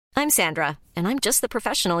I'm Sandra, and I'm just the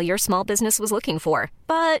professional your small business was looking for.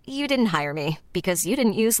 But you didn't hire me because you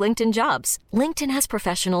didn't use LinkedIn Jobs. LinkedIn has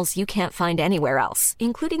professionals you can't find anywhere else,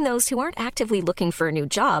 including those who aren't actively looking for a new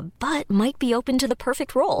job, but might be open to the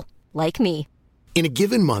perfect role, like me. In a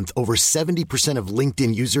given month, over 70% of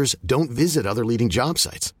LinkedIn users don't visit other leading job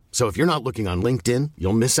sites. So if you're not looking on LinkedIn,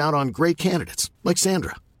 you'll miss out on great candidates like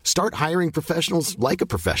Sandra. Start hiring professionals like a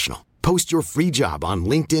professional. Post your free job on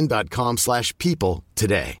linkedin.com/people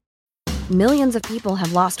today. Millions of people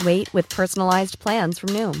have lost weight with personalized plans from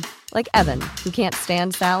Noom. Like Evan, who can't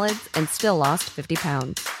stand salads and still lost 50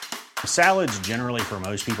 pounds. Salads generally for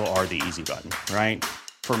most people are the easy button, right?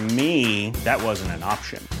 For me, that wasn't an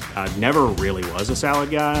option. I never really was a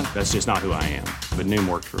salad guy. That's just not who I am. But Noom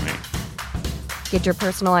worked for me. Get your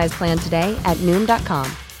personalized plan today at Noom.com.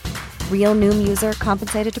 Real Noom user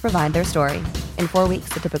compensated to provide their story. In 4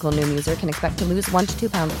 weeks, the typical Noom user can expect to lose 1 to 2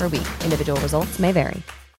 pounds per week. Individual results may vary.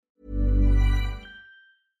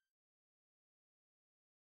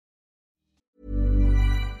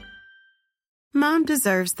 Mom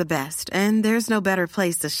deserves the best, and there's no better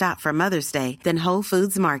place to shop for Mother's Day than Whole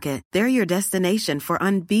Foods Market. They're your destination for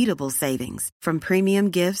unbeatable savings, from premium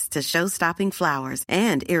gifts to show-stopping flowers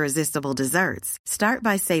and irresistible desserts. Start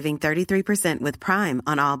by saving 33% with Prime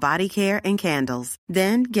on all body care and candles.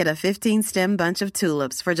 Then get a 15-stem bunch of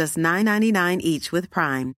tulips for just $9.99 each with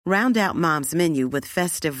Prime. Round out Mom's menu with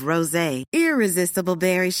festive rosé, irresistible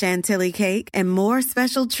berry chantilly cake, and more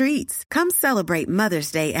special treats. Come celebrate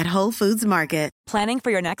Mother's Day at Whole Foods Market. Planning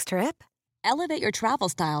for your next trip? Elevate your travel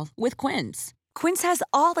style with Quince. Quince has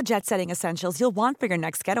all the jet-setting essentials you'll want for your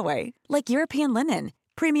next getaway, like European linen,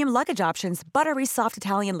 premium luggage options, buttery soft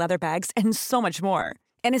Italian leather bags, and so much more.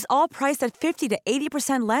 And is all priced at 50 to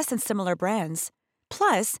 80% less than similar brands.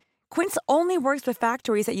 Plus, Quince only works with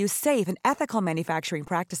factories that use safe and ethical manufacturing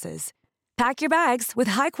practices. Pack your bags with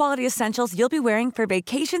high-quality essentials you'll be wearing for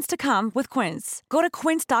vacations to come with Quince. Go to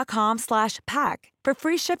quince.com/pack for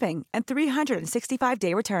free shipping and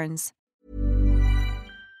 365-day returns.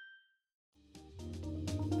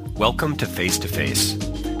 Welcome to Face to Face.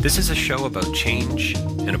 This is a show about change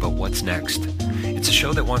and about what's next. It's a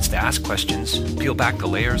show that wants to ask questions, peel back the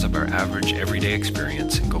layers of our average everyday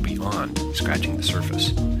experience, and go beyond scratching the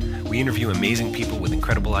surface. We interview amazing people with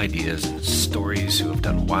incredible ideas and stories who have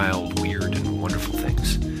done wild, weird, and wonderful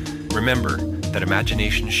things. Remember that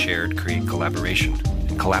imagination shared creates collaboration,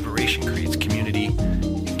 and collaboration creates community,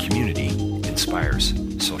 and community inspires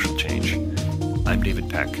social change. I'm David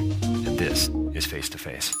Peck, and this is Face to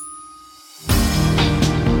Face.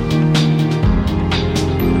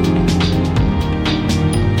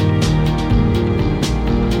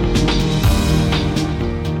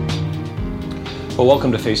 Well,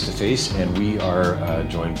 welcome to Face to Face, and we are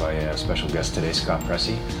joined by a special guest today, Scott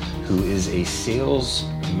Pressey, who is a sales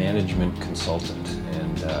management consultant,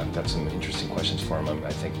 and I've got some interesting questions for him,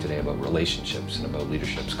 I think, today about relationships and about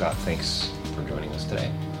leadership. Scott, thanks for joining us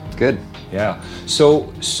today. Good. Yeah.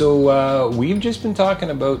 So we've just been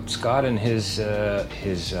talking about Scott and his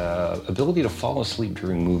ability to fall asleep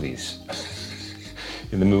during movies.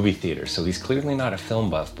 In the movie theater. So he's clearly not a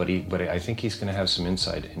film buff, but I think he's going to have some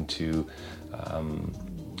insight into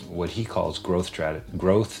what he calls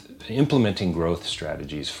implementing growth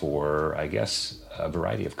strategies for, I guess, a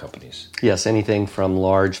variety of companies. Yes, anything from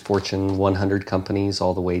large Fortune 100 companies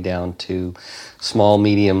all the way down to small,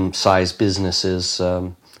 medium-sized businesses,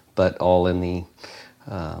 but all in the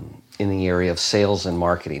area of sales and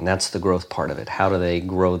marketing. That's the growth part of it. How do they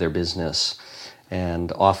grow their business?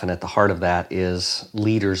 And often at the heart of that is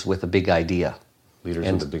leaders with a big idea. With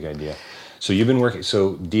a big idea. So you've been working,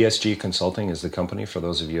 so DSG Consulting is the company, for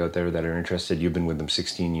those of you out there that are interested. You've been with them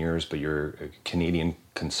 16 years, but you're a Canadian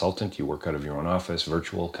consultant. You work out of your own office,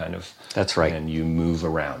 virtual kind of. That's right. And you move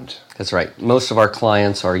around. That's right. Most of our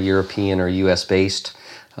clients are European or US based,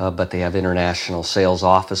 but they have international sales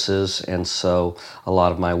offices. And so a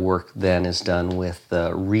lot of my work then is done with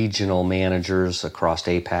regional managers across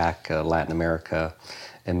APAC, Latin America,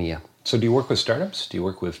 EMEA. So do you work with startups? Do you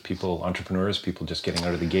work with people, entrepreneurs, people just getting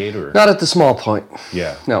out of the gate, or not at the small point?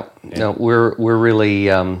 Yeah. No. We're really,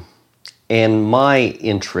 and my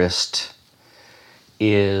interest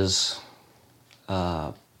is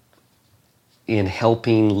in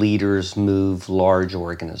helping leaders move large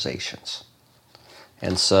organizations,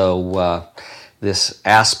 and so this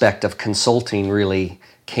aspect of consulting really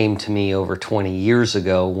came to me over 20 years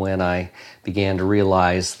ago when I began to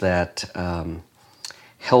realize that.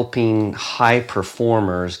 Helping high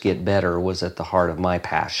performers get better was at the heart of my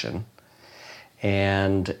passion,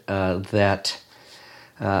 and that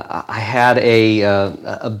I had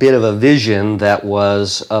a bit of a vision that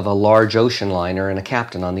was of a large ocean liner and a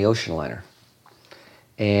captain on the ocean liner.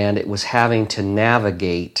 And it was having to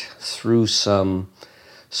navigate through some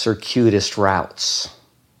circuitous routes.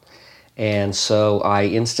 And so I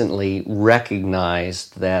instantly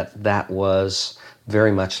recognized that that was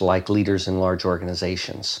very much like leaders in large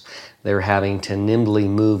organizations. They're having to nimbly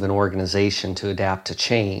move an organization to adapt to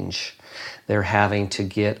change. They're having to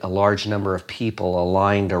get a large number of people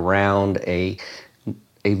aligned around a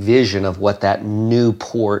vision of what that new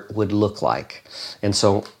port would look like. And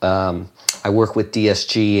so I work with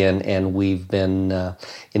DSG, and we've been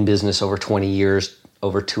in business over 20 years,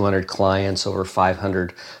 over 200 clients, over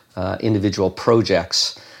 500 individual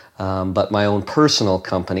projects. But my own personal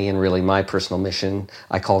company, and really my personal mission,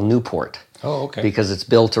 I call Newport. Oh, okay. Because it's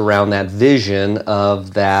built around that vision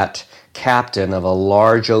of that captain of a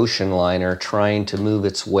large ocean liner trying to move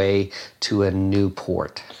its way to a new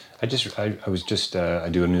port. I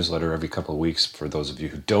do a newsletter every couple of weeks for those of you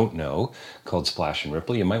who don't know, called Splash and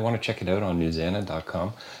Ripple. You might want to check it out on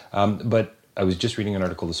newsana.com. But I was just reading an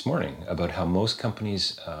article this morning about how most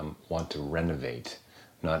companies want to renovate,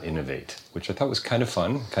 not innovate, which I thought was kind of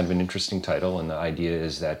fun, kind of an interesting title. And the idea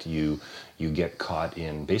is that you get caught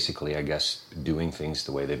in basically, I guess, doing things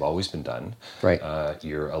the way they've always been done. Right.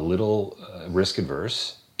 You're a little risk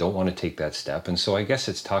adverse, don't want to take that step. And so I guess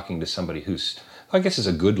it's talking to somebody who's, I guess, is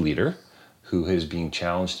a good leader who is being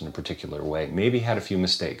challenged in a particular way, maybe had a few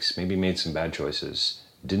mistakes, maybe made some bad choices,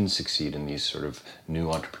 didn't succeed in these sort of new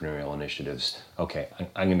entrepreneurial initiatives. Okay,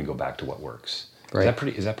 I'm going to go back to what works. Right.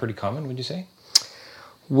 Is that pretty common, would you say?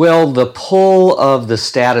 Well, the pull of the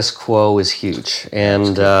status quo is huge.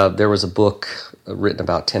 And there was a book written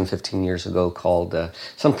about 10, 15 years ago called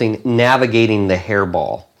something Navigating the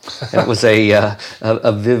Hairball. It was a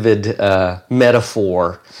vivid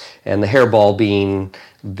metaphor, and the hairball being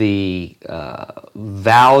the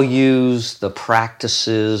values, the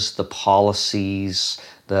practices, the policies,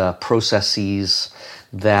 the processes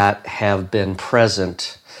that have been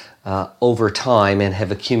present over time and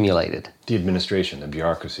have accumulated. The administration, the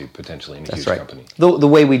bureaucracy, potentially in a huge company. The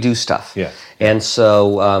way we do stuff. Yeah. And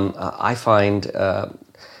so I find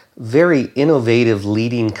very innovative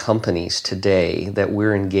leading companies today that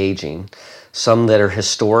we're engaging, some that are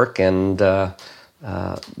historic and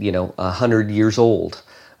 100 years old,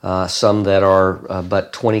 some that are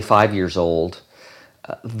but 25 years old,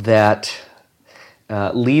 that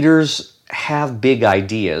leaders have big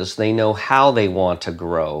ideas. They know how they want to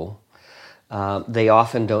grow. They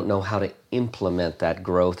often don't know how to implement that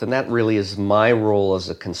growth. And that really is my role as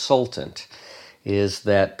a consultant, is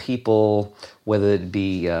that people, whether it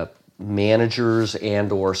be managers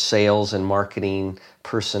and or sales and marketing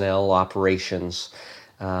personnel operations,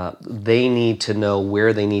 they need to know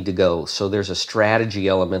where they need to go. So there's a strategy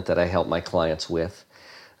element that I help my clients with.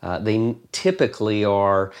 They typically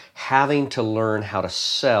are having to learn how to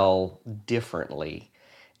sell differently,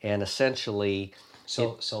 and essentially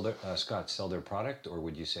sell their product, or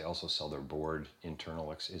would you say also sell their board, internal?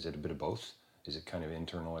 Is it a bit of both? Is it kind of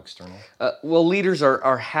internal, external? Well, leaders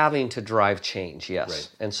are having to drive change, yes, right.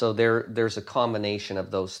 And so there's a combination of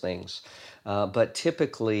those things, but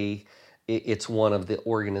typically it's one of the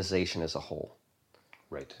organization as a whole.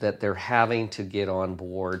 Right. That they're having to get on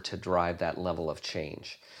board to drive that level of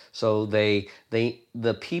change. So the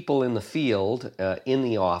people in the field, in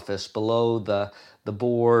the office, below the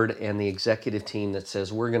board and the executive team that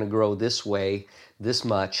says, we're going to grow this way, this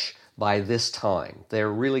much, by this time.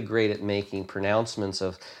 They're really great at making pronouncements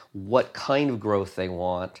of what kind of growth they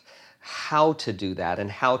want, how to do that,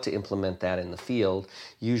 and how to implement that in the field.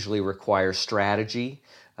 Usually requires strategy,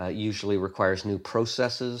 usually requires new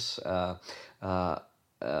processes,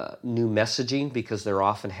 new messaging, because they're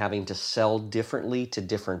often having to sell differently to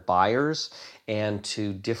different buyers and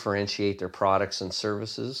to differentiate their products and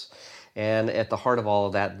services. And at the heart of all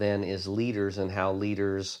of that then is leaders, and how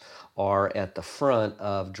leaders are at the front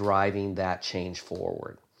of driving that change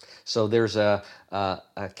forward. So there's a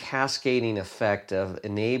cascading effect of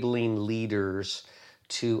enabling leaders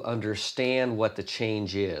to understand what the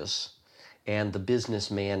change is and the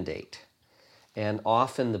business mandate. And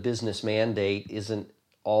often the business mandate isn't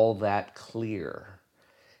all that clear.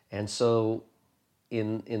 And so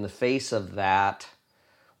in the face of that,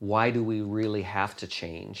 why do we really have to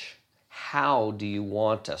change? How do you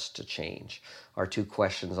want us to change? Are two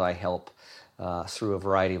questions I help through a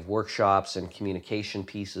variety of workshops and communication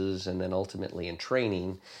pieces, and then ultimately in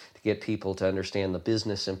training, to get people to understand the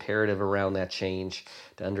business imperative around that change,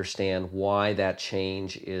 to understand why that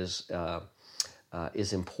change is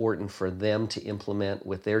important for them to implement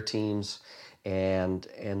with their teams, and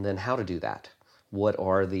then how to do that. what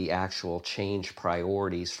are the actual change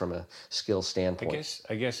priorities from a skill standpoint.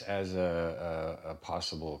 I guess as a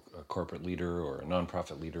possible corporate leader or a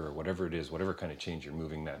nonprofit leader or whatever it is, whatever kind of change you're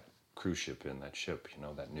moving that cruise ship in, that ship,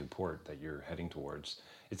 that new port that you're heading towards,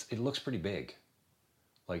 it looks pretty big.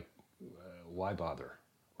 Like, why bother,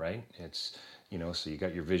 right? It's, so you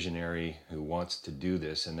got your visionary who wants to do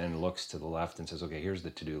this and then looks to the left and says, okay, here's the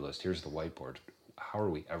to-do list, here's the whiteboard. How are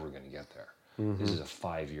we ever going to get there? Mm-hmm. This is a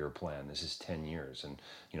 5-year plan. This is 10 years. And,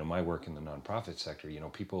 my work in the nonprofit sector,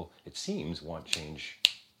 people, it seems, want change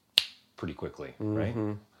pretty quickly, mm-hmm.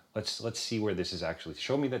 right? Let's see where this is actually.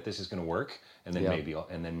 Show me that this is going to work, and then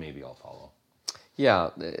maybe I'll follow. Yeah,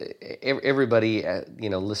 everybody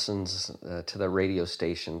listens to the radio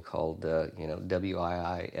station called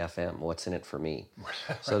WII-FM. What's in it for me?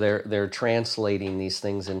 So they're translating these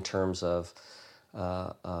things in terms of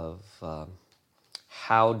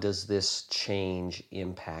how does this change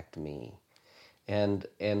impact me? And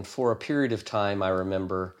for a period of time, I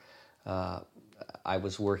remember I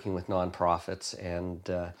was working with nonprofits and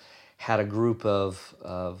had a group of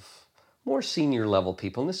more senior level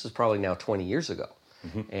people, and this is probably now 20 years ago.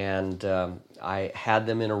 Mm-hmm. And I had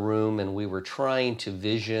them in a room, and we were trying to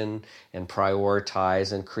vision and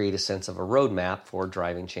prioritize and create a sense of a roadmap for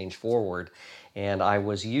driving change forward. And I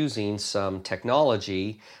was using some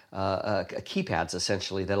technology, keypads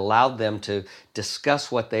essentially, that allowed them to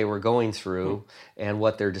discuss what they were going through and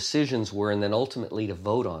what their decisions were, and then ultimately to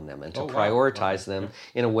vote on them and to prioritize them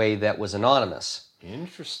in a way that was anonymous.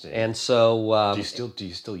 Interesting. And so, do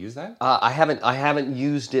you still use that? I haven't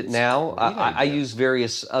used it now. I use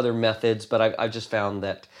various other methods, but I've just found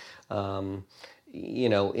that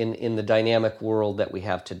in the dynamic world that we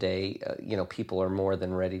have today, people are more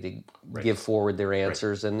than ready to give forward their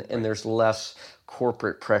answers, and there's less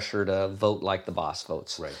corporate pressure to vote like the boss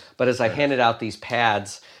votes. Right. But as I handed out these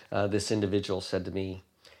pads, this individual said to me,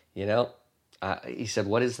 he said,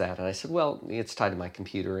 "What is that?" And I said, "Well, it's tied to my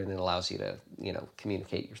computer, and it allows you to,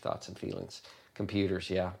 communicate your thoughts and feelings."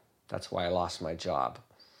 Computers, yeah, that's why I lost my job.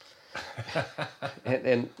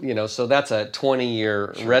 and so that's a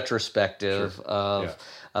 20-year retrospective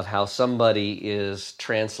of how somebody is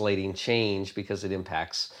translating change because it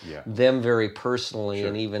impacts them very personally,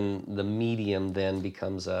 and even the medium then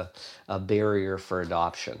becomes a barrier for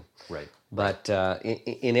adoption. Right. But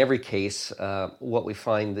in every case, what we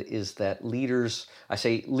find is that leaders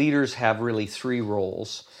have really 3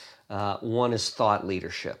 roles. One is thought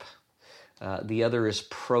leadership. The other is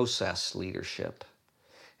process leadership.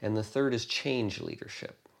 And the third is change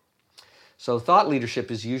leadership. So thought leadership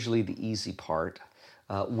is usually the easy part,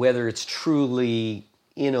 whether it's truly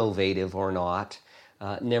innovative or not.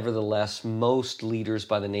 Nevertheless, most leaders,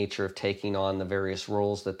 by the nature of taking on the various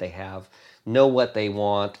roles that they have, know what they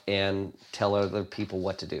want and tell other people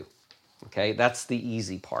what to do. Okay, that's the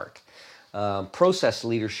easy part. Process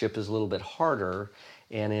leadership is a little bit harder,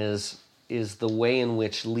 and is the way in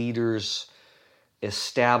which leaders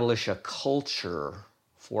establish a culture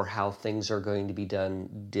for how things are going to be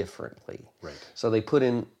done differently. Right. So they put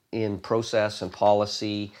in process and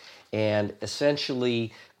policy and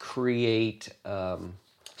essentially create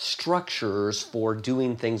structures for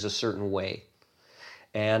doing things a certain way.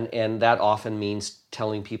 And that often means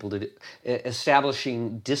telling people to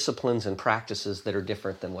establishing disciplines and practices that are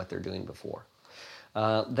different than what they're doing before.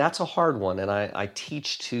 That's a hard one, and I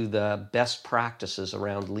teach to the best practices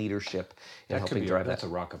around leadership in helping drive that. That's a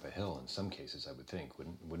rock up a hill in some cases, I would think,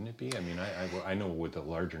 wouldn't it be? I mean, I know with the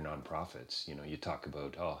larger nonprofits, you talk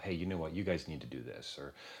about, oh, hey, you know what, you guys need to do this,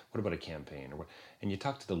 or what about a campaign, and you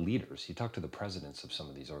talk to the leaders, you talk to the presidents of some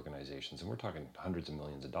of these organizations, and we're talking hundreds of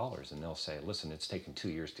millions of dollars, and they'll say, listen, it's taken 2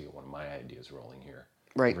 years to get one of my ideas rolling here.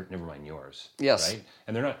 Right. Never mind yours. Yes. Right?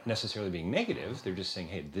 And they're not necessarily being negative. They're just saying,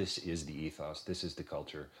 hey, this is the ethos. This is the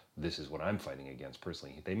culture. This is what I'm fighting against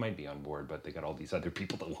personally. They might be on board, but they got all these other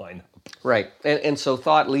people to line up. Right. And so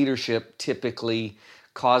thought leadership typically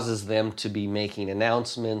causes them to be making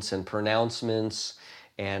announcements and pronouncements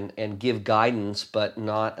and give guidance, but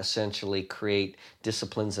not essentially create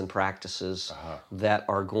disciplines and practices that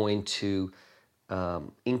are going to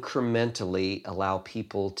incrementally allow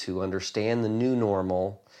people to understand the new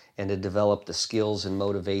normal and to develop the skills and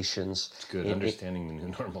motivations. It's good. Understanding the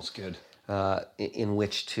new normal is good. In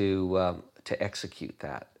which to execute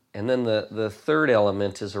that. And then the third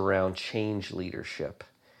element is around change leadership.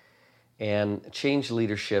 And change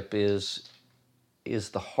leadership is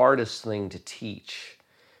the hardest thing to teach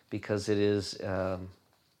because it is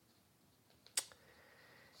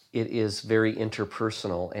very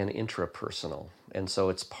interpersonal and intrapersonal. And so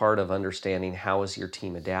it's part of understanding how is your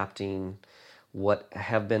team adapting, what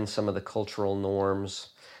have been some of the cultural norms,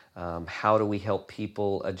 How do we help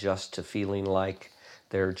people adjust to feeling like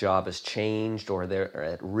their job has changed, or they're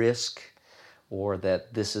at risk, or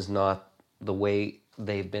that this is not the way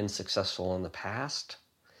they've been successful in the past?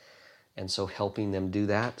 And so helping them do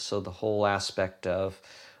that. So the whole aspect of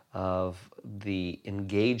the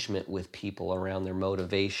engagement with people around their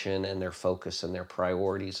motivation and their focus and their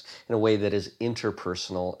priorities in a way that is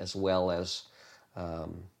interpersonal as well as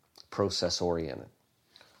process oriented.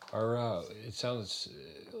 It sounds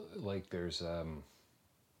like there's a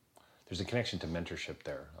connection to mentorship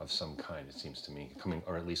there of some kind. It seems to me, coming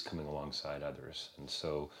alongside others. And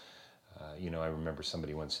so, I remember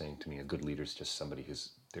somebody once saying to me, "A good leader is just somebody who's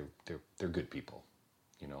they're good people.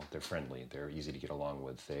 They're friendly. They're easy to get along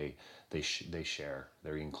with. They share.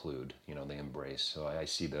 They include. They embrace." So I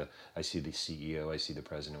see the CEO, I see the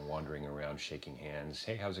president wandering around shaking hands.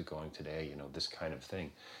 "Hey, how's it going today?" This kind of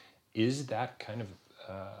thing. Is that kind of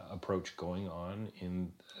approach going on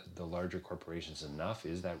in the larger corporations enough?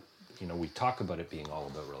 Is that, we talk about it being all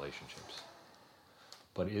about relationships,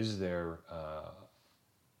 but is there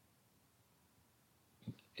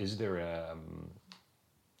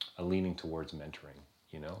a leaning towards mentoring,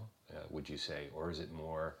 would you say, or is it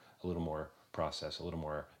a little more process, a little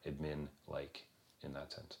more admin-like in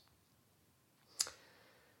that sense?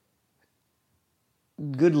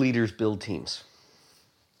 Good leaders build teams.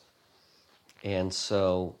 And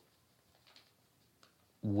so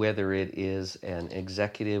whether it is an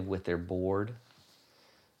executive with their board,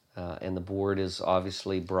 and the board is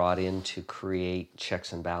obviously brought in to create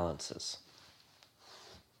checks and balances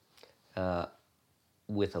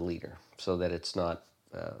with a leader, so that it's not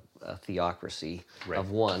a theocracy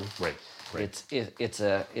of one. Right. It's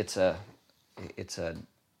a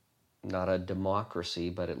not a democracy,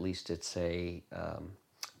 but at least it's a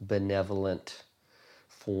benevolent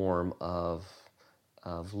form of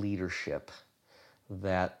leadership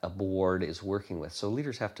that a board is working with. So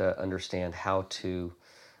leaders have to understand how to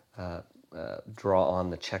draw on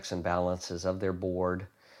the checks and balances of their board,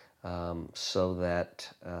 so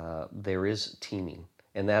that there is teaming.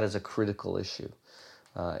 And that is a critical issue.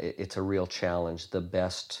 It's a real challenge. The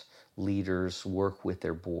best leaders work with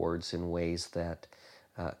their boards in ways that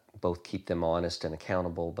both keep them honest and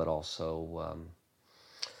accountable, but also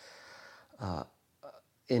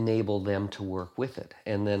enable them to work with it.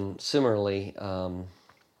 And then similarly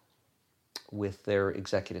with their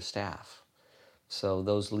executive staff. So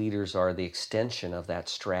those leaders are the extension of that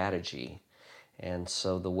strategy. And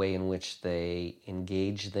so the way in which they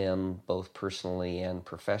engage them both personally and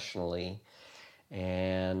professionally,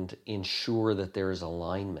 and ensure that there is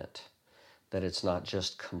alignment, that it's not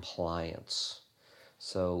just compliance.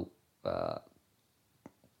 So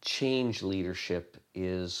change leadership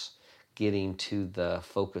is getting to the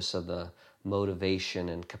focus of the motivation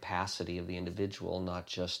and capacity of the individual, not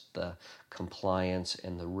just the compliance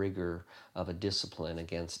and the rigor of a discipline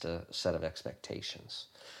against a set of expectations.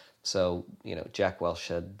 So, Jack Welch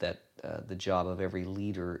said that the job of every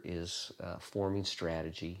leader is forming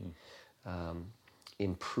strategy,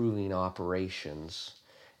 improving operations,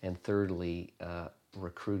 and thirdly,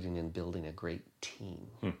 recruiting and building a great team.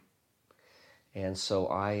 And so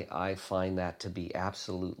I find that to be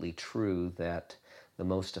absolutely true, that the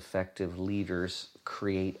most effective leaders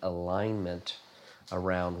create alignment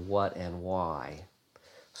around what and why,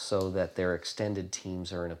 so that their extended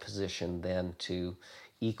teams are in a position then to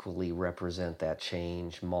equally represent that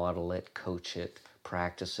change, model it, coach it,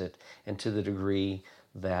 practice it, and to the degree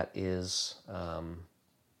that is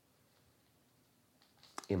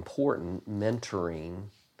important, mentoring.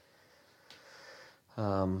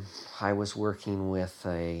 I was working with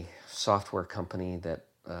a software company that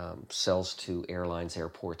sells to airlines,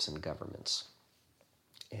 airports, and governments.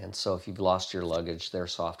 And so if you've lost your luggage, their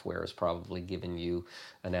software is probably giving you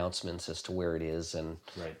announcements as to where it is and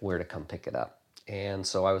where to come pick it up. And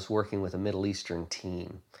so I was working with a Middle Eastern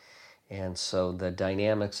team. And so the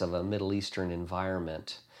dynamics of a Middle Eastern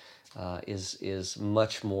environment is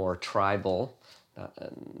much more tribal,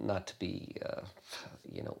 not to be,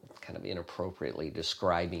 kind of inappropriately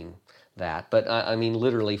describing that. But I mean,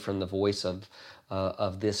 literally from the voice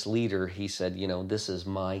of this leader, he said, this is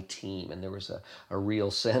my team. And there was a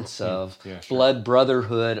real sense of blood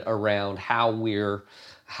brotherhood around how we're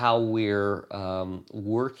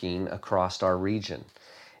working across our region.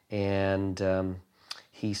 And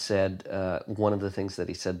he said, one of the things that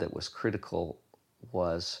he said that was critical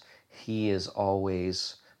was he is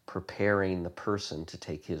always preparing the person to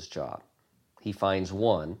take his job. He finds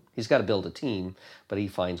one, he's got to build a team, but he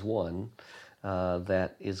finds one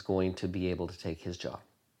that is going to be able to take his job.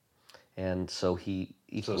 And so he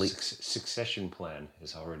equally... So succession plan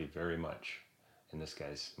is already very much in this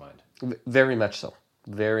guy's mind. Very much so.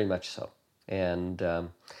 Very much so. And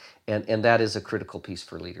that is a critical piece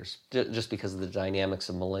for leaders, just because of the dynamics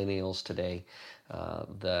of millennials today,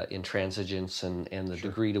 the intransigence and the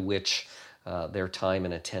degree to which their time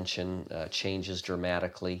and attention changes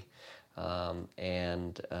dramatically,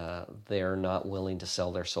 and they're not willing to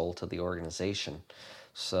sell their soul to the organization.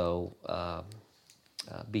 So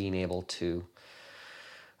being able to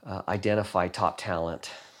identify top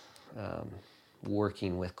talent,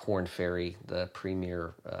 working with Korn Ferry, the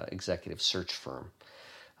premier executive search firm,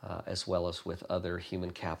 as well as with other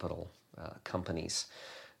human capital companies,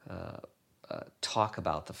 talk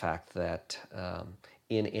about the fact that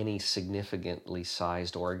in any significantly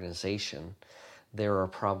sized organization, there are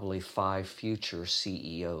probably 5 future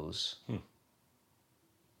CEOs.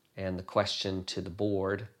 And the question to the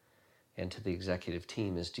board and to the executive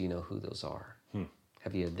team is, do you know who those are?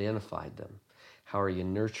 Have you identified them? How are you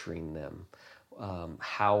nurturing them?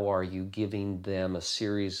 How are you giving them a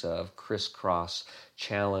series of crisscross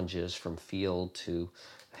challenges from field to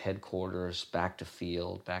headquarters, back to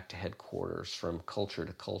field, back to headquarters, from culture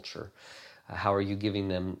to culture? How are you giving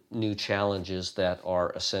them new challenges that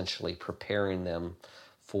are essentially preparing them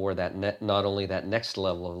for that not only that next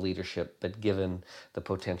level of leadership, but given the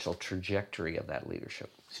potential trajectory of that leadership?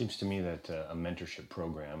 Seems to me that a mentorship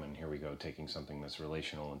program, and here we go, taking something that's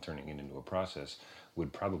relational and turning it into a process,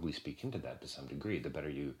 would probably speak into that to some degree. The better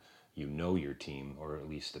you know your team, or at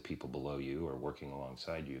least the people below you or working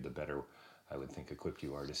alongside you, the better, I would think, equipped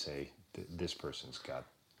you are to say, this person's got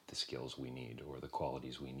the skills we need, or the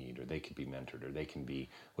qualities we need, or they could be mentored, or they can be,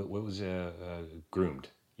 what was groomed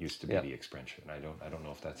used to be the expression. I don't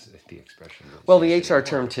know if that's the expression. Well, the HR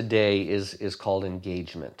term today is called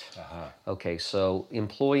engagement. Okay, so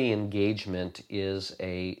employee engagement is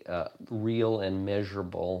a real and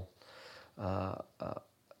measurable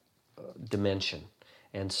dimension.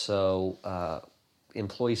 And so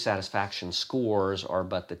employee satisfaction scores are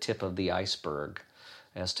but the tip of the iceberg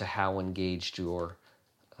as to how engaged your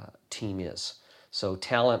team is. So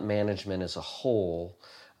talent management as a whole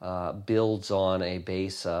builds on a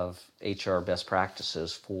base of HR best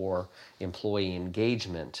practices for employee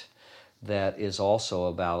engagement that is also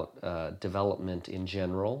about development in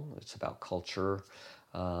general. It's about culture,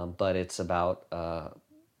 but it's about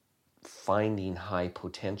finding high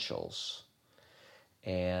potentials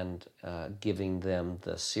and giving them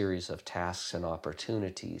the series of tasks and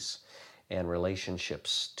opportunities and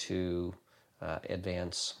relationships to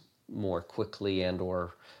advance more quickly and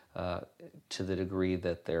or to the degree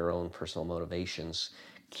that their own personal motivations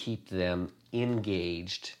keep them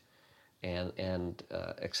engaged and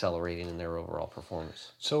accelerating in their overall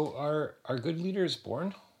performance. So are good leaders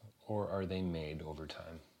born, or are they made over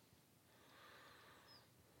time?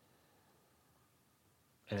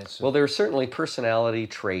 Well, there are certainly personality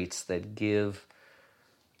traits that give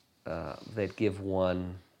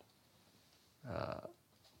one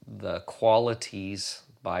the qualities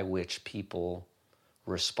by which people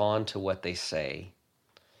respond to what they say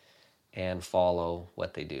and follow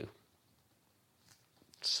what they do.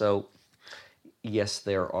 So, yes,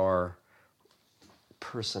 there are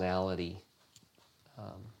personality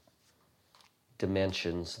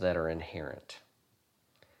dimensions that are inherent.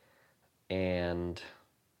 And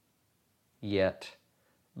yet,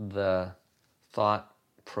 the thought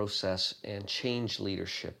process and change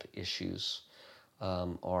leadership issues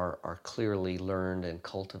are clearly learned and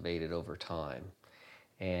cultivated over time.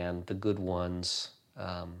 And the good ones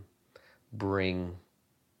bring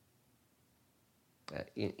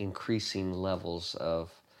increasing levels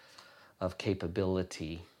of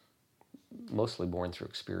capability, mostly born through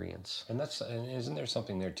experience. And isn't there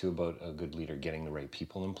something there too about a good leader getting the right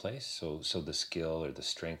people in place? So the skill or the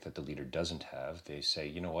strength that the leader doesn't have, they say,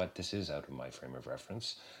 you know what, this is out of my frame of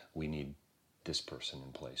reference. We need this person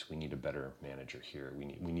in place. We need a better manager here.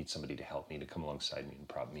 We need somebody to help me, to come alongside me and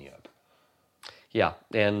prop me up. Yeah,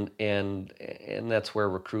 and that's where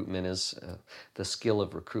recruitment is. The skill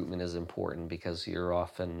of recruitment is important because you're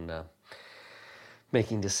often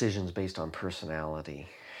making decisions based on personality,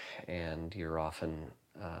 and you're often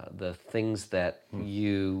the things that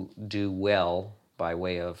you do well by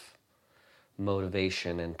way of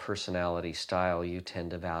motivation and personality style, you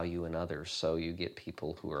tend to value in others. So you get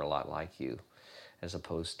people who are a lot like you, as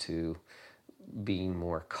opposed to being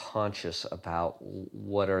more conscious about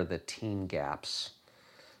what are the team gaps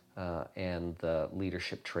and the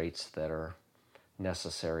leadership traits that are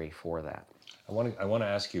necessary for that. I want to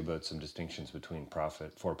ask you about some distinctions between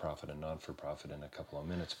for-profit and non-for-profit in a couple of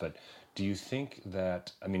minutes, but do you think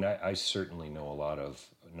that, I certainly know a lot of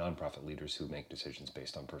nonprofit leaders who make decisions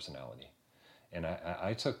based on personality, And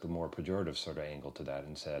I took the more pejorative sort of angle to that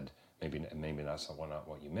and said, maybe that's not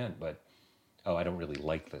what you meant, but, oh, I don't really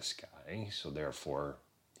like this guy, so therefore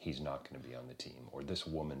he's not going to be on the team. Or this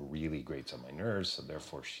woman really grates on my nerves, so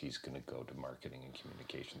therefore she's going to go to marketing and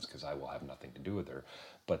communications because I will have nothing to do with her.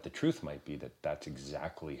 But the truth might be that that's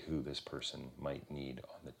exactly who this person might need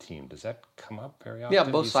on the team. Does that come up very often? Yeah,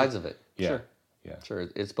 both sides of it. Yeah. Sure. Yeah. Sure.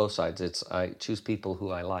 It's both sides. It's I choose people who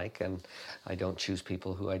I like, and I don't choose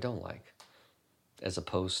people who I don't like, as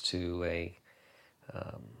opposed to a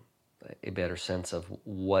better sense of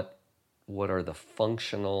what are the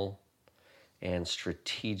functional and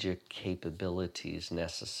strategic capabilities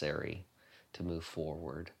necessary to move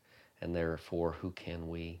forward, and therefore who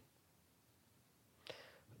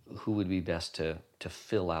would be best to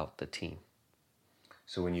fill out the team.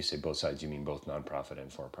 So when you say both sides, you mean both nonprofit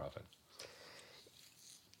and for-profit?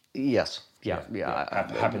 Yes. Yeah.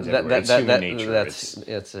 Happens everywhere. It's human nature.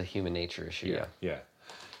 It's a human nature issue. Yeah.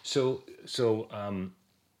 So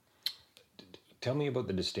tell me about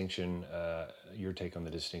the distinction, your take on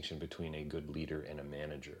the distinction between a good leader and a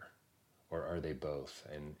manager, or are they both?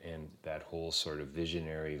 And that whole sort of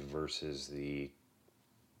visionary versus the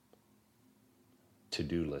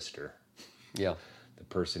to-do lister. Yeah. The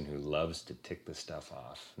person who loves to tick the stuff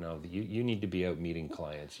off. No, you need to be out meeting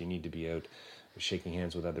clients. You need to be out shaking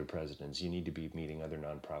hands with other presidents. You need to be meeting other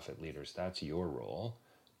nonprofit leaders. That's your role.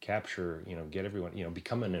 Capture, get everyone,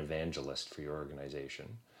 become an evangelist for your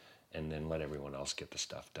organization, and then let everyone else get the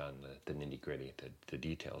stuff done, the nitty-gritty, the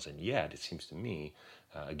details. And yet, it seems to me,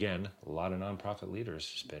 again, a lot of nonprofit leaders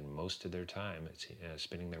spend most of their time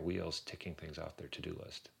spinning their wheels, ticking things off their to-do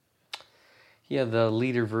list. Yeah, the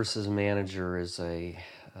leader versus manager is an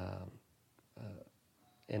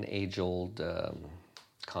age-old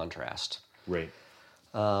contrast. Right.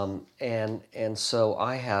 And so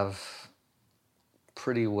I have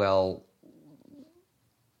pretty well,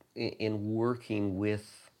 in working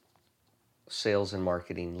with sales and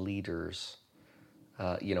marketing leaders,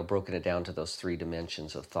 broken it down to those three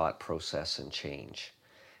dimensions of thought, process, and change,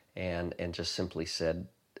 and just simply said,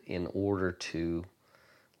 in order to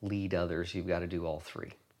lead others, you've got to do all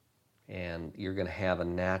three. And you're going to have a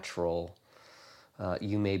natural,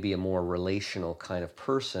 you may be a more relational kind of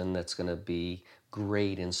person that's going to be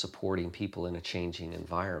great in supporting people in a changing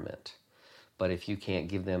environment. But if you can't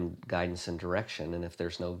give them guidance and direction, and if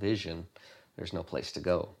there's no vision, there's no place to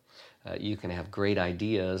go. You can have great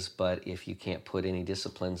ideas, but if you can't put any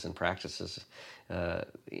disciplines and practices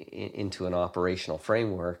into an operational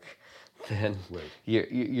framework, then right.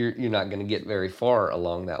 you're not going to get very far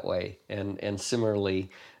along that way. And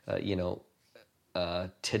similarly,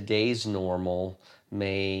 today's normal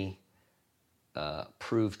may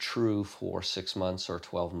prove true for 6 months or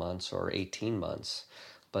 12 months or 18 months,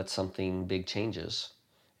 but something big changes.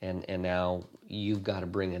 And now you've got to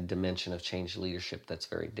bring a dimension of change leadership that's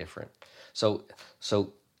very different. So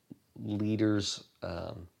leaders,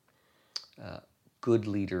 good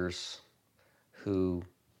leaders who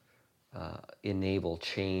enable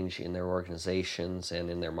change in their organizations and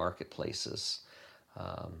in their marketplaces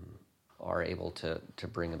are able to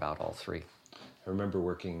bring about all three. I remember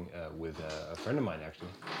working with a friend of mine, actually.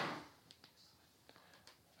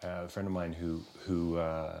 A friend of mine who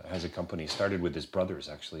has a company, started with his brothers,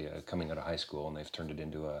 actually, coming out of high school, and they've turned it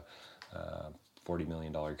into a $40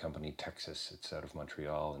 million company, Texas. It's out of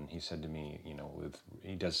Montreal, and he said to me,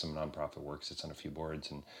 he does some nonprofit work, sits on a few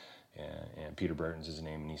boards, and Peter Burton's his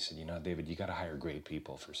name, and he said, David, you got to hire great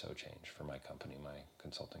people for So Change, for my company, my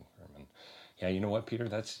consulting firm. And yeah, you know what, Peter,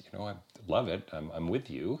 that's, I love it. I'm with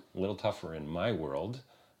you. A little tougher in my world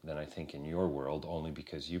than I think in your world, only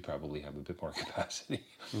because you probably have a bit more capacity,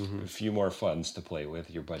 a few more funds to play with.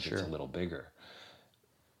 Your budget's a little bigger.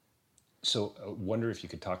 So I wonder if you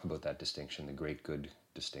could talk about that distinction, the great-good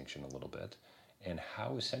distinction, a little bit. And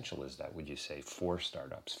how essential is that, would you say, for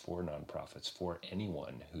startups, for nonprofits, for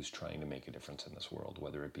anyone who's trying to make a difference in this world,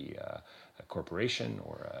 whether it be a corporation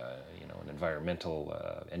or an environmental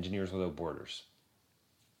Engineers Without Borders?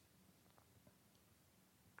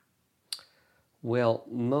 Well,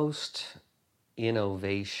 most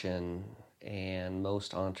innovation and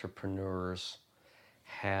most entrepreneurs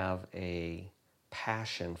have a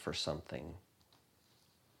passion for something,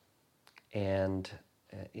 and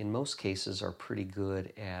in most cases are pretty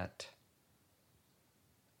good at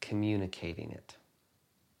communicating it.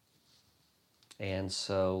 And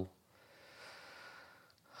so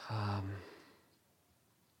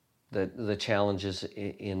the challenges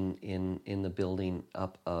in the building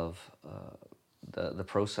up of the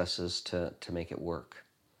processes to make it work.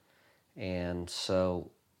 And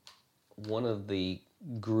so one of the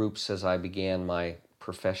groups, as I began my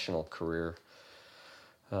professional career,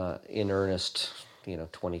 in earnest,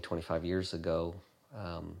 20, 25 years ago,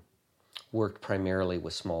 worked primarily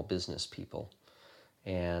with small business people.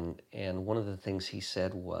 And one of the things he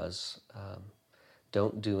said was,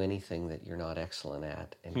 don't do anything that you're not excellent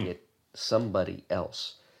at, and get somebody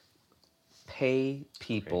else. Pay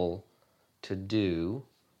people to do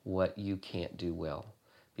what you can't do well.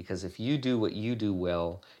 Because if you do what you do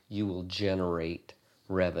well, you will generate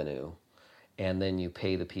revenue. And then you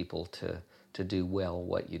pay the people to do well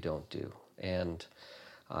what you don't do. And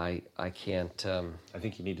I can't... I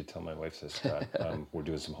think you need to tell my wife this, Scott. We're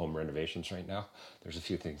doing some home renovations right now. There's a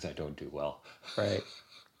few things I don't do well. Right.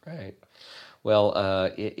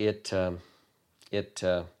 Well, it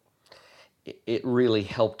really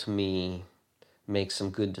helped me make some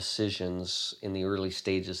good decisions in the early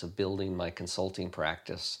stages of building my consulting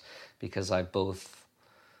practice, because I've both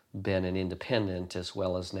been an independent as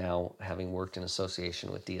well as now having worked in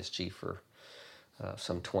association with DSG for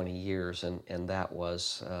some 20 years. And that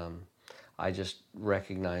was, I just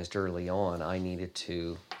recognized early on I needed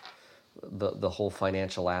to, the whole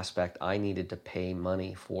financial aspect, I needed to pay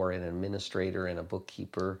money for an administrator and a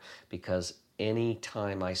bookkeeper, because any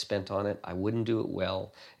time I spent on it, I wouldn't do it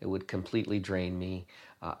well. It would completely drain me.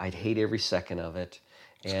 I'd hate every second of it.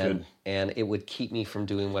 And it would keep me from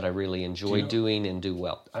doing what I really enjoy doing and do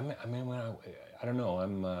well. I mean, when I don't know,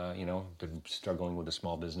 I'm, been struggling with a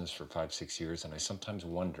small business for 5-6 years, and I sometimes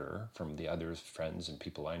wonder from the other friends and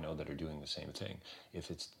people I know that are doing the same thing,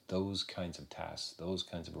 if it's those kinds of tasks, those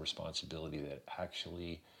kinds of responsibility that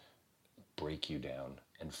actually break you down.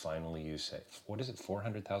 And finally you say, what is it,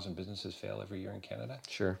 400,000 businesses fail every year in Canada?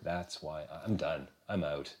 Sure. That's why I'm done. I'm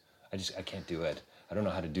out. I can't do it. I don't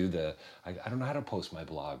know how to do I don't know how to post my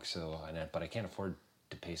blog, but I can't afford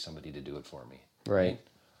to pay somebody to do it for me. Right.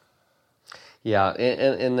 Yeah,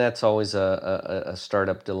 and that's always a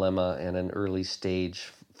startup dilemma and an early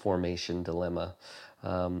stage formation dilemma.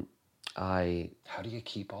 How do you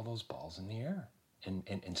keep all those balls in the air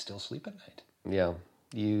and still sleep at night? Yeah,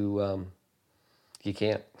 you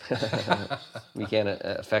can't. You can't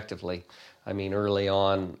effectively. I mean, early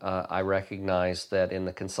on, I recognized that in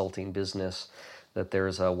the consulting business, that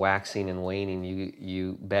there's a waxing and waning.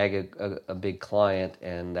 You bag a big client,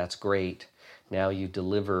 and that's great. Now you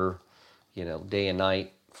deliver, day and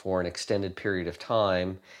night for an extended period of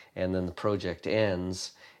time, and then the project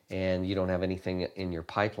ends, and you don't have anything in your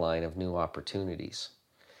pipeline of new opportunities.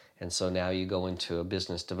 And so now you go into a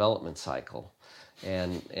business development cycle,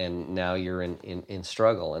 and now you're in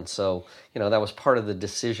struggle. And so, that was part of the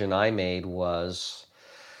decision I made was,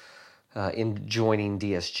 in joining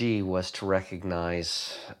DSG, was to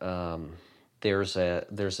recognize there's an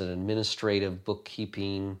administrative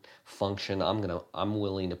bookkeeping function I'm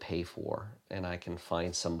willing to pay for, and I can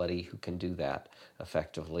find somebody who can do that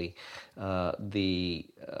effectively. The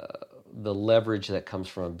leverage that comes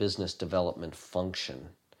from a business development function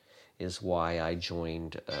is why I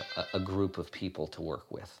joined a group of people to work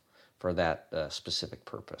with for that specific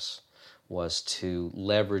purpose, was to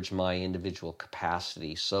leverage my individual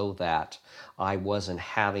capacity so that I wasn't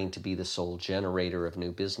having to be the sole generator of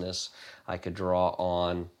new business. I could draw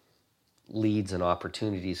on leads and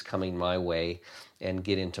opportunities coming my way and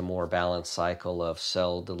get into more balanced cycle of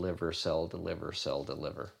sell, deliver, sell, deliver, sell,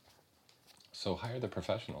 deliver. So hire the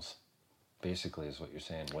professionals, basically, is what you're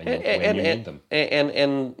saying, when you need them.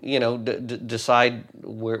 And decide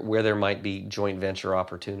where there might be joint venture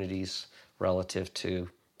opportunities relative to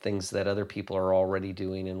things that other people are already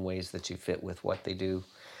doing in ways that you fit with what they do,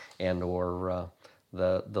 and or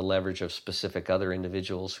the leverage of specific other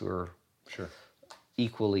individuals who are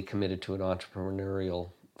equally committed to an entrepreneurial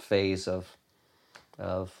phase of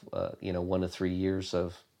 1 to 3 years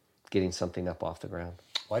of getting something up off the ground.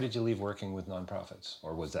 Why did you leave working with nonprofits,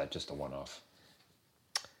 or was that just a one-off?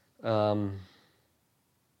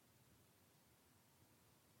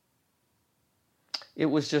 It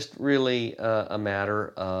was just really a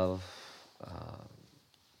matter of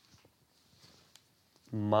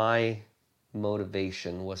my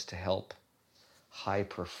motivation was to help high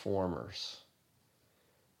performers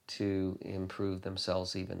to improve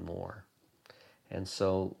themselves even more. And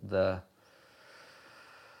so the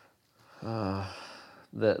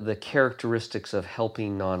characteristics of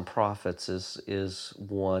helping nonprofits is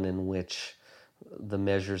one in which the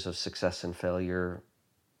measures of success and failure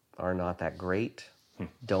are not that great,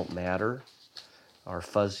 don't matter, are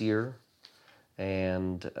fuzzier,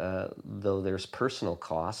 and though there's personal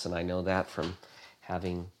costs, and I know that from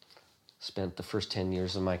having spent the first 10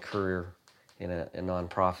 years of my career in a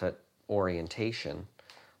nonprofit orientation,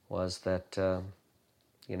 was that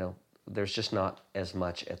there's just not as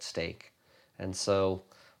much at stake. And so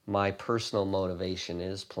my personal motivation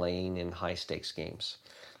is playing in high stakes games.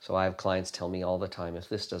 So I have clients tell me all the time, if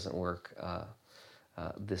this doesn't work,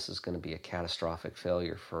 this is going to be a catastrophic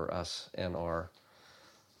failure for us and our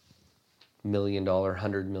 $1 million,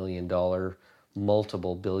 $100 million,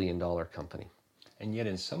 multiple billion-dollar company. And yet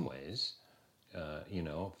in some ways,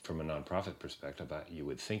 from a nonprofit perspective, you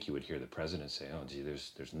would think you would hear the president say, oh, gee,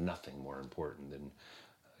 there's nothing more important than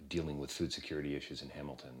dealing with food security issues in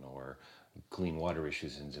Hamilton or clean water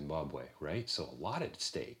issues in Zimbabwe, right? So a lot at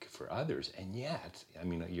stake for others. And yet,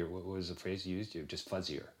 what was the phrase you used? You're just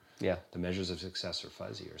fuzzier. Yeah. The measures of success are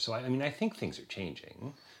fuzzier. So, I think things are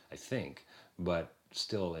changing, but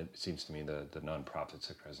still, it seems to me the nonprofit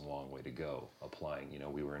sector has a long way to go applying.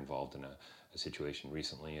 We were involved in a situation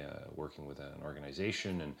recently working with an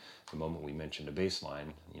organization, and the moment we mentioned a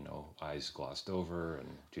baseline, eyes glossed over, and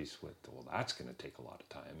geez, well, that's going to take a lot of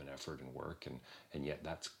time and effort and work, and yet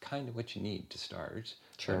that's kind of what you need to start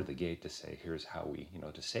out of the gate to say, here's how we,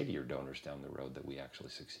 to say to your donors down the road that we actually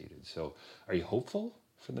succeeded. So are you hopeful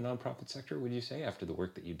for the nonprofit sector, would you say, after the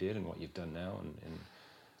work that you did and what you've done now, and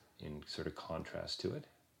in sort of contrast to it?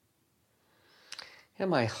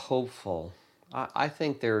 Am I hopeful? I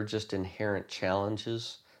think there are just inherent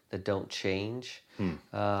challenges that don't change.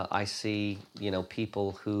 I see,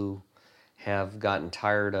 people who have gotten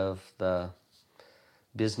tired of the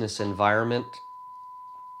business environment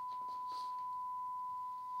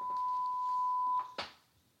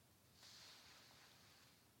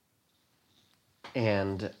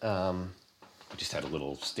and we just had a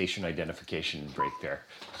little station identification break there.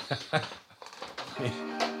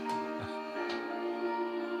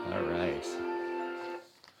 All right.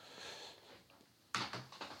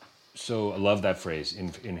 So I love that phrase,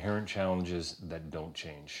 inherent challenges that don't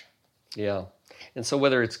change. Yeah. And so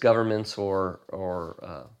whether it's governments or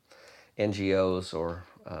NGOs or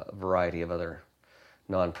a variety of other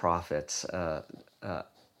nonprofits,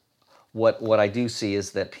 what I do see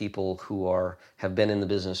is that people who have been in the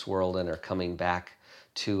business world and are coming back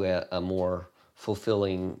to a more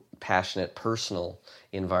fulfilling, passionate, personal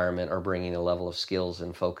environment are bringing a level of skills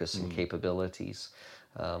and focus and capabilities.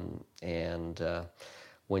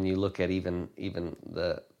 When you look at even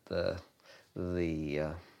the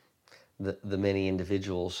many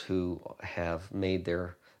individuals who have made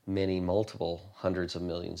their multiple hundreds of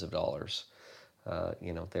millions of dollars,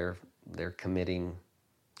 they're committing,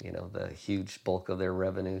 the huge bulk of their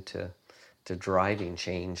revenue to driving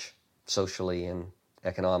change socially and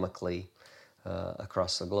economically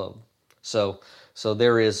across the globe. So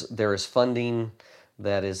there is funding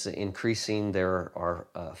that is increasing. There are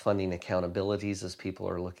funding accountabilities as people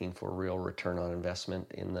are looking for real return on investment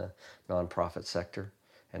in the nonprofit sector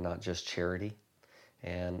and not just charity.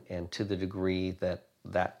 And to the degree that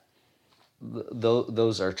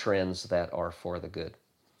those are trends that are for the good.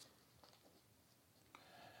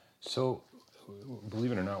 So,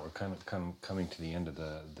 believe it or not, we're kind of coming to the end of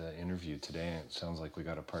the interview today, and it sounds like we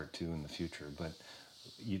got a part 2 in the future. But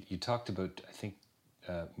you talked about, I think,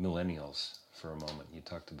 millennials for a moment. You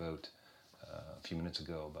talked about a few minutes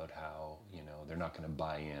ago about how they're not going to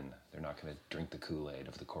buy in, they're not going to drink the Kool-Aid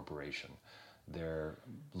of the corporation. They're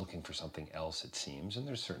looking for something else, it seems, and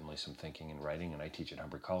there's certainly some thinking and writing, and I teach at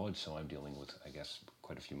Humber College, so I'm dealing with, I guess,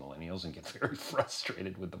 quite a few millennials and get very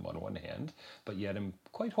frustrated with them on one hand, but yet I'm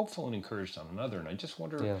quite hopeful and encouraged on another, and I just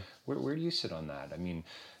wonder, where do you sit on that? I mean,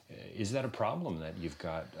 is that a problem that you've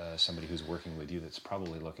got somebody who's working with you that's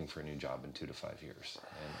probably looking for a new job in 2 to 5 years,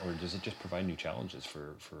 or does it just provide new challenges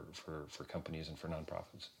for companies and for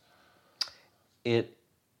nonprofits?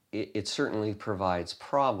 It certainly provides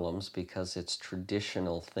problems because it's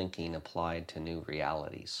traditional thinking applied to new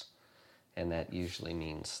realities, and that usually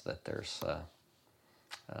means that there's a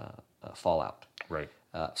fallout. Right.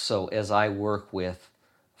 So as I work with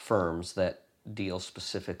firms that deal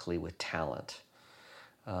specifically with talent,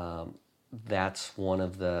 that's one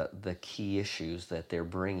of the key issues that they're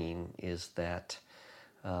bringing is that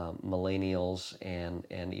millennials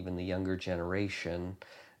and even the younger generation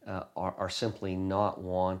are simply not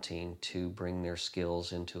wanting to bring their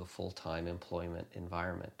skills into a full-time employment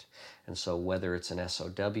environment. And so whether it's an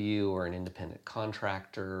SOW or an independent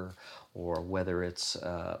contractor, or whether it's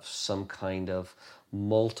some kind of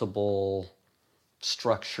multiple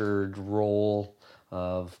structured role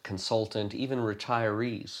of consultant, even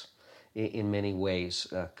retirees, in many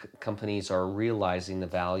ways, companies are realizing the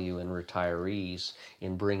value in retirees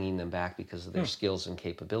in bringing them back because of their skills and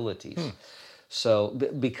capabilities. So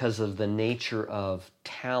because of the nature of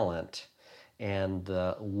talent and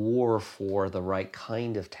the war for the right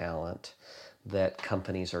kind of talent that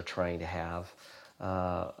companies are trying to have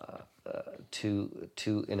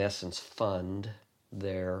to in essence, fund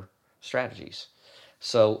their strategies.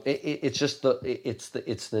 So it's just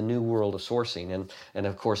it's the new world of sourcing, and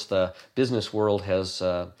of course the business world has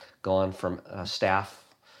gone from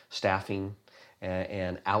staffing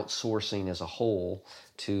and outsourcing as a whole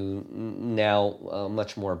to now a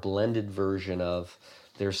much more blended version of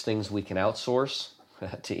there's things we can outsource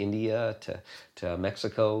to India, to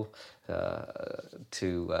Mexico,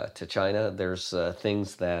 to China. There's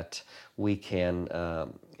things that we can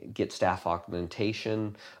get staff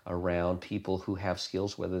augmentation around people who have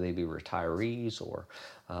skills, whether they be retirees or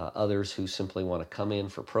others who simply want to come in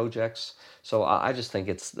for projects. So I just think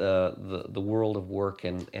it's the world of work,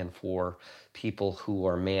 and for people who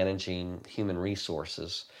are managing human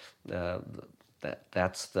resources,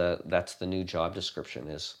 that's the new job description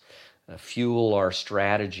is fuel our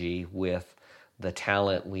strategy with the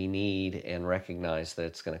talent we need and recognize that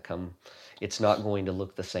it's not going to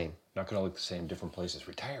look the same. Not going to look the same, different places.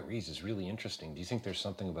 Retirees is really interesting. Do you think there's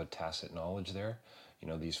something about tacit knowledge there? You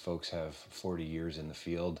know, these folks have 40 years in the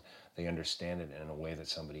field. They understand it in a way that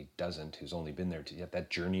somebody doesn't, who's only been there to get that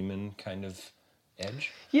journeyman kind of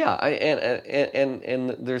edge. Yeah,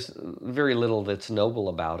 and there's very little that's noble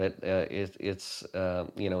about it. It's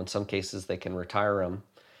in some cases they can retire them,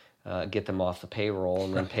 get them off the payroll,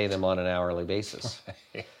 and then pay them on an hourly basis.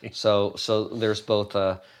 Right. So there's both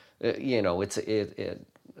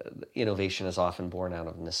innovation is often born out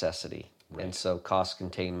of necessity. Right. And so cost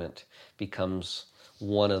containment becomes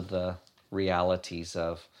one of the realities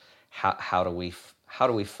of how do we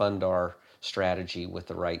fund our strategy with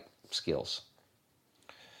the right skills.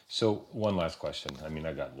 So one last question. I mean,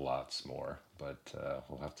 I got lots more, but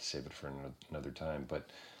we'll have to save it for another time. But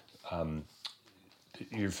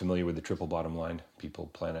you're familiar with the triple bottom line: people,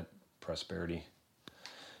 planet, prosperity.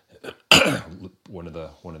 One of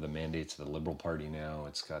the mandates of the Liberal Party now.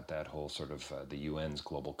 It's got that whole sort of the UN's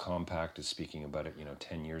Global Compact is speaking about it.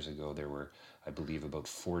 10 years ago there were, I believe, about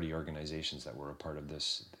 40 organizations that were a part of the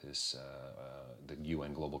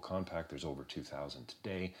UN Global Compact. There's over 2,000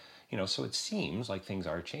 today. So it seems like things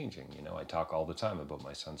are changing. I talk all the time about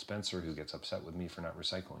my son Spencer, who gets upset with me for not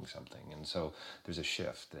recycling something, and so there's a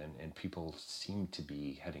shift, and people seem to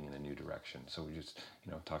be heading in a new direction. So we're just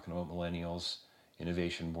talking about millennials.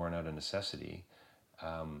 Innovation born out of necessity.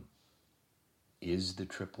 Is the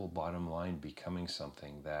triple bottom line becoming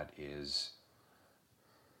something that is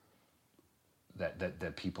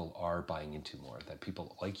that people are buying into more, that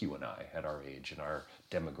people like you and I at our age and our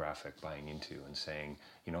demographic buying into and saying,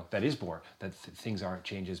 that is more, that things aren't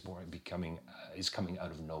change is more becoming is coming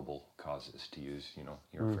out of noble causes, to use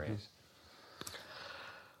your phrase?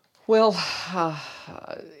 Well,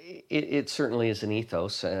 it certainly is an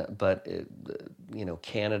ethos, but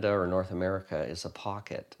Canada or North America is a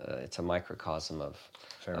pocket. It's a microcosm of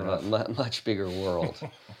a much bigger world,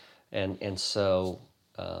 and so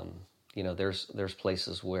there's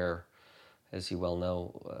places where, as you well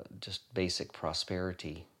know, just basic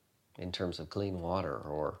prosperity in terms of clean water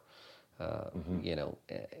or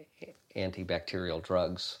antibacterial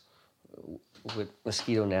drugs, with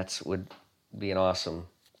mosquito nets would be an awesome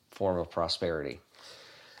form of prosperity.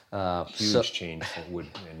 Huge change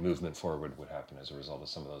and movement forward would happen as a result of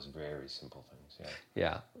some of those very simple things.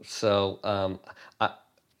 Yeah. So,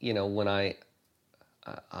 when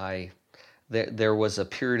there was a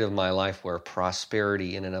period of my life where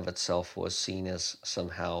prosperity in and of itself was seen as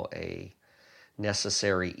somehow a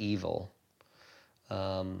necessary evil.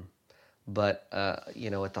 But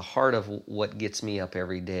at the heart of what gets me up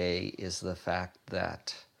every day is the fact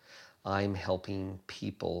that I'm helping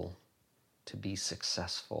people to be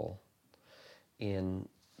successful in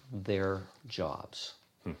their jobs.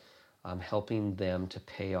 I'm helping them to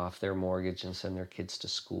pay off their mortgage and send their kids to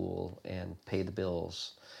school and pay the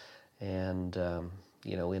bills. And,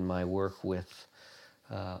 in my work with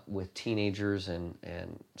teenagers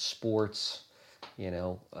and sports,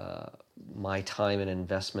 my time and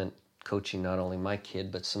investment coaching not only my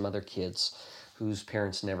kid, but some other kids whose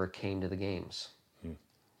parents never came to the games.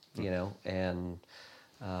 And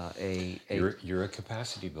you're a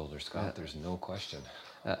capacity builder, Scott. There's no question.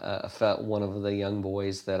 One of the young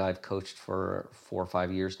boys that I've coached for 4 or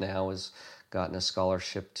 5 years now has gotten a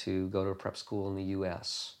scholarship to go to a prep school in the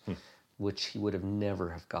U.S., which he would have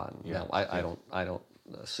never have gotten. Yeah. Now, I don't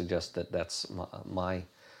suggest that that's my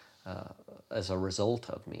as a result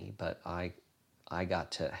of me, but I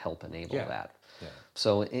got to help enable that. Yeah.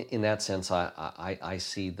 So in that sense, I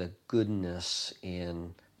see the goodness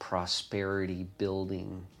in prosperity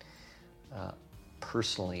building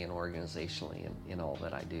personally and organizationally in all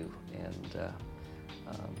that I do, and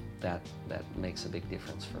that makes a big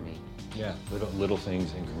difference for me. Yeah, little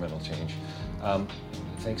things, incremental change.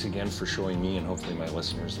 thanks again for showing me and hopefully my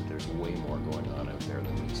listeners that there's way more going on out there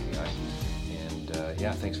than meets the eye. And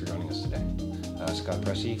thanks for joining us today. Scott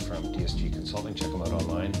Pressey from DSG Consulting. Check them out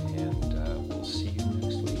online, and we'll see you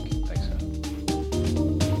next week.